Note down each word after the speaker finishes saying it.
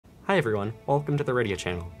Hi everyone, welcome to the radio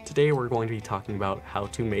channel. Today we're going to be talking about how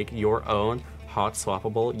to make your own hot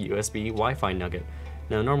swappable USB Wi-Fi nugget.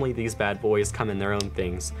 Now normally these bad boys come in their own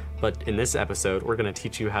things, but in this episode we're going to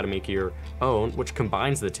teach you how to make your own, which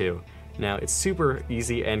combines the two. Now it's super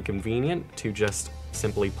easy and convenient to just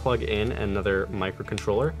simply plug in another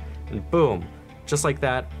microcontroller and boom, just like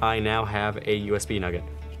that I now have a USB nugget.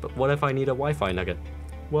 But what if I need a Wi-Fi nugget?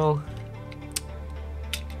 Well,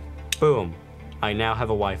 boom. I now have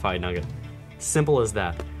a Wi-Fi nugget. Simple as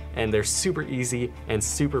that. And they're super easy and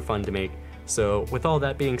super fun to make. So with all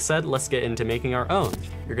that being said, let's get into making our own.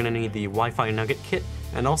 You're gonna need the Wi-Fi nugget kit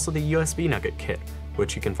and also the USB nugget kit,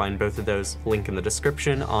 which you can find both of those link in the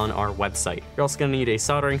description on our website. You're also gonna need a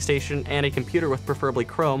soldering station and a computer with preferably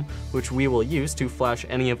Chrome, which we will use to flash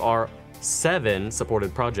any of our 7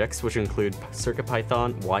 supported projects, which include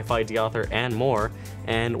Circuitpython, Wi-Fi deauther, and more.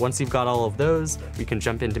 And once you've got all of those, we can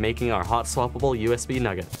jump into making our hot swappable USB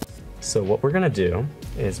nugget. So what we're gonna do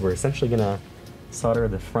is we're essentially gonna solder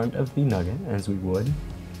the front of the nugget as we would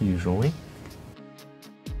usually.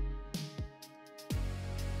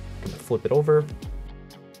 Flip it over.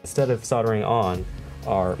 Instead of soldering on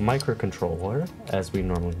our microcontroller as we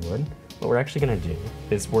normally would, what we're actually gonna do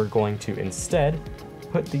is we're going to instead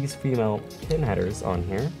put these female pin headers on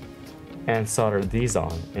here and solder these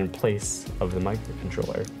on in place of the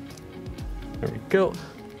microcontroller. There we go.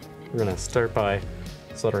 We're gonna start by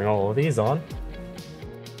soldering all of these on.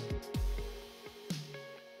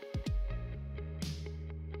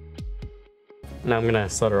 Now I'm gonna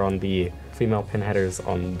solder on the female pin headers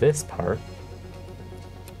on this part.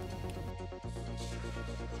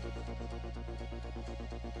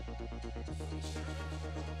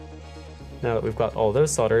 Now that we've got all those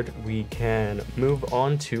soldered, we can move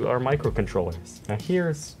on to our microcontrollers. Now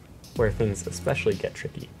here's where things especially get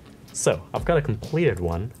tricky. So I've got a completed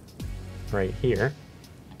one right here,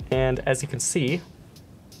 and as you can see,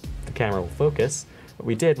 the camera will focus. What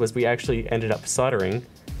we did was we actually ended up soldering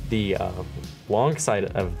the long side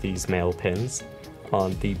of these male pins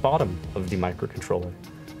on the bottom of the microcontroller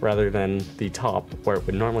rather than the top where it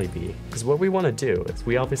would normally be. Because what we want to do is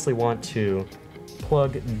we obviously want to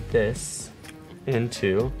plug this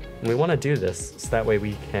into, and we want to do this so that way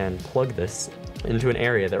we can plug this into an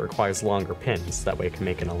area that requires longer pins, that way it can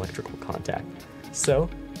make an electrical contact. So,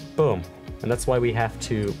 boom. And that's why we have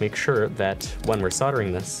to make sure that when we're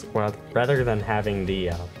soldering this, rather than having the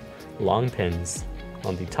long pins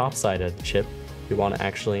on the top side of the chip, we want it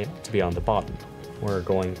actually to be on the bottom. We're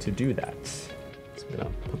going to do that. So I'm gonna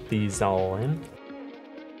put these all in.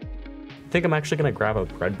 I think I'm actually gonna grab a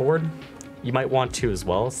breadboard. You might want to as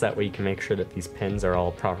well, so that way you can make sure that these pins are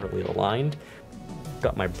all properly aligned.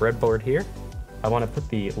 Got my breadboard here. I want to put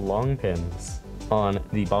the long pins on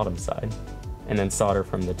the bottom side and then solder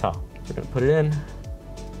from the top. We're going to put it in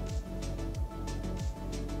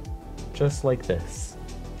just like this.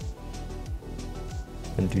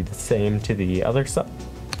 And do the same to the other side.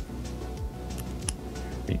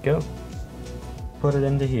 There you go. Put it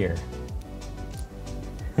into here.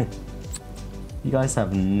 You guys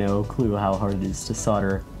have no clue how hard it is to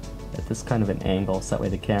solder at this kind of an angle, so that way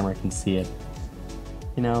the camera can see it.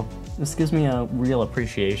 You know, this gives me a real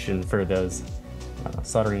appreciation for those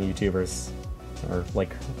soldering YouTubers, or like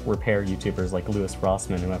repair YouTubers like Lewis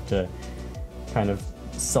Rossman, who have to kind of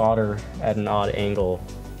solder at an odd angle.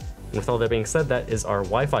 And with all that being said, that is our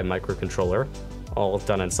Wi-Fi microcontroller, all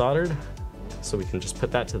done and soldered, so we can just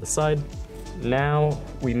put that to the side. Now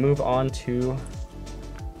we move on to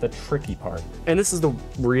the tricky part. And this is the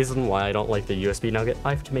reason why I don't like the USB nugget. I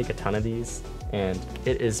have to make a ton of these, and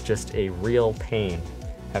it is just a real pain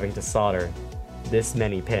having to solder this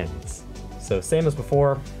many pins. So same as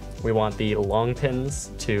before, we want the long pins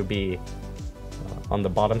to be on the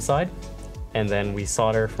bottom side, and then we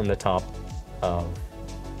solder from the top of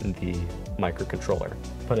the microcontroller.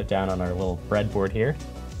 Put it down on our little breadboard here.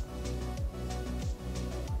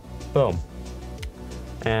 Boom.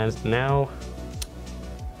 And now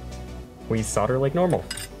we solder like normal.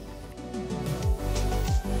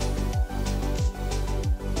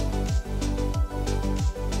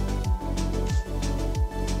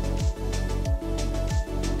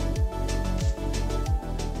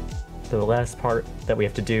 The last part that we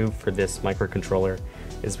have to do for this microcontroller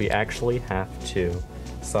is we actually have to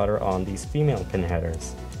solder on these female pin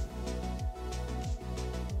headers.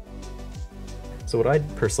 So what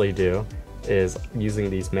I'd personally do is, using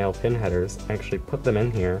these male pin headers, actually put them in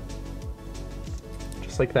here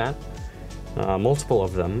just like that, multiple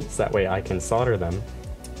of them, so that way I can solder them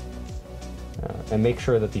and make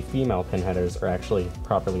sure that the female pin headers are actually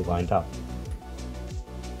properly lined up.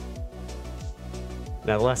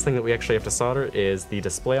 Now the last thing that we actually have to solder is the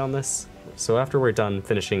display on this. So after we're done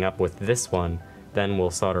finishing up with this one, then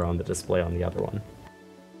we'll solder on the display on the other one.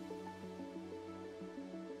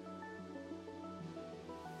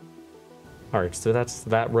 Alright, so that's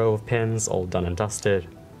that row of pins all done and dusted.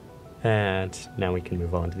 And now we can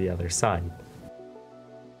move on to the other side.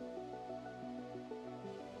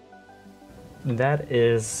 That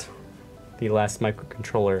is the last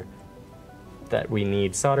microcontroller that we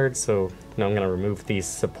need soldered, so now I'm going to remove these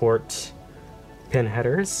support pin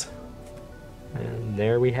headers. And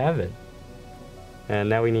there we have it. And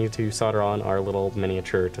now we need to solder on our little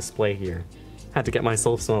miniature display here. Had to get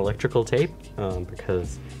myself some electrical tape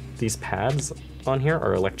because these pads on here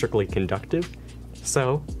are electrically conductive.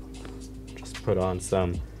 So just put on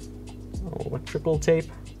some electrical tape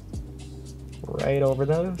right over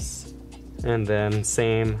those. And then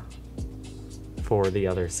same for the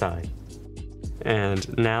other side.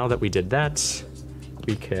 And now that we did that,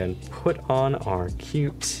 we can put on our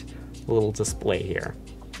cute little display here.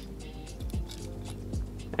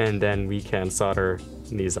 And then we can solder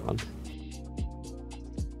these on.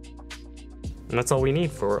 And that's all we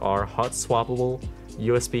need for our hot swappable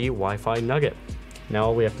USB Wi-Fi Nugget. Now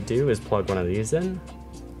all we have to do is plug one of these in.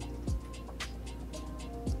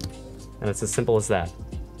 And it's as simple as that.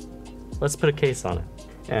 Let's put a case on it.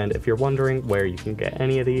 And if you're wondering where you can get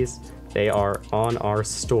any of these, they are on our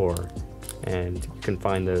store. And you can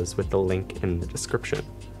find those with the link in the description.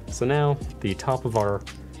 So now, the top of our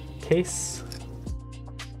case.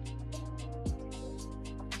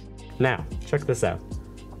 Now, check this out.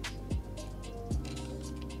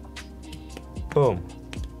 Boom.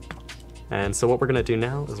 And so what we're gonna do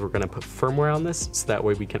now is we're gonna put firmware on this so that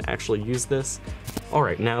way we can actually use this.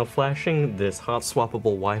 Alright, now flashing this hot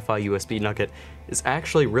swappable Wi-Fi USB Nugget is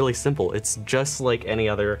actually really simple. It's just like any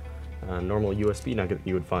other normal USB Nugget that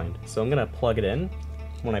you would find. So I'm gonna plug it in.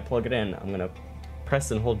 When I plug it in, I'm gonna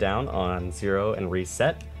press and hold down on 0 and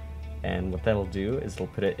reset. And what that'll do is it'll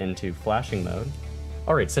put it into flashing mode.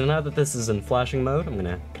 Alright, so now that this is in flashing mode, I'm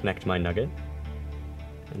gonna connect my Nugget.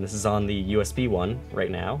 And this is on the USB one right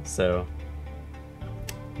now, so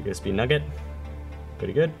USB Nugget,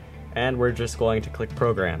 pretty good. And we're just going to click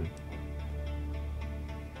program.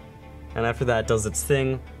 And after that does its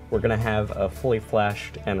thing, we're gonna have a fully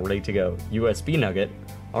flashed and ready to go USB Nugget.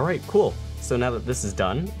 Alright, cool. So now that this is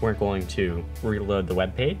done, we're going to reload the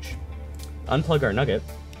web page, unplug our Nugget,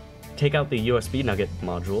 take out the USB Nugget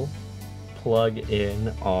module, plug in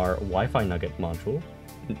our Wi-Fi Nugget module.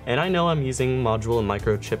 And I know I'm using module and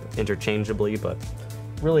microchip interchangeably, but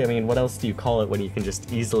really, I mean, what else do you call it when you can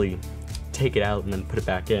just easily take it out and then put it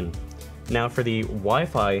back in? Now for the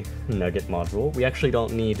Wi-Fi Nugget module, we actually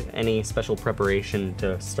don't need any special preparation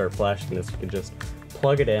to start flashing this. We can just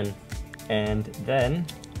plug it in, and then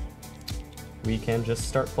we can just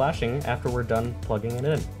start flashing after we're done plugging it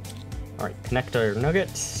in. Alright, connect our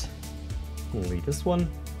Nugget. We'll leave this one.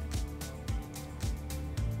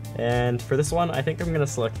 And for this one, I think I'm going to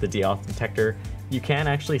select the deauther detector. You can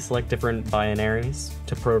actually select different binaries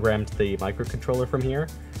to program to the microcontroller from here,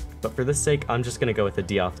 but for this sake, I'm just going to go with the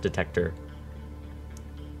deauther detector.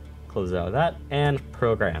 Close out of that, and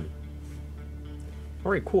program.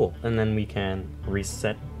 Alright, cool. And then we can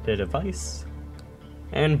reset the device,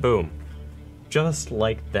 and boom. Just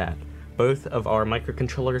like that. Both of our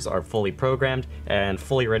microcontrollers are fully programmed and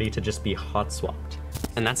fully ready to just be hot swapped.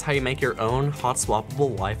 And that's how you make your own hot swappable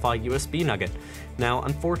Wi-Fi USB Nugget. Now,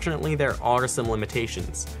 unfortunately, there are some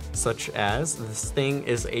limitations, such as this thing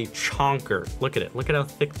is a chonker. Look at it, look at how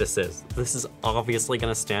thick this is. This is obviously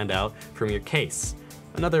gonna stand out from your case.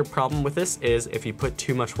 Another problem with this is if you put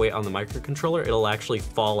too much weight on the microcontroller, it'll actually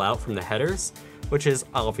fall out from the headers, which is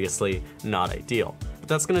obviously not ideal. But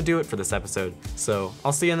that's gonna do it for this episode, so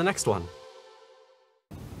I'll see you in the next one.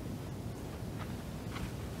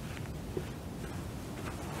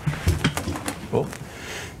 Oh,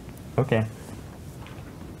 okay.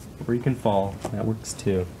 Where you can fall, that works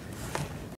too.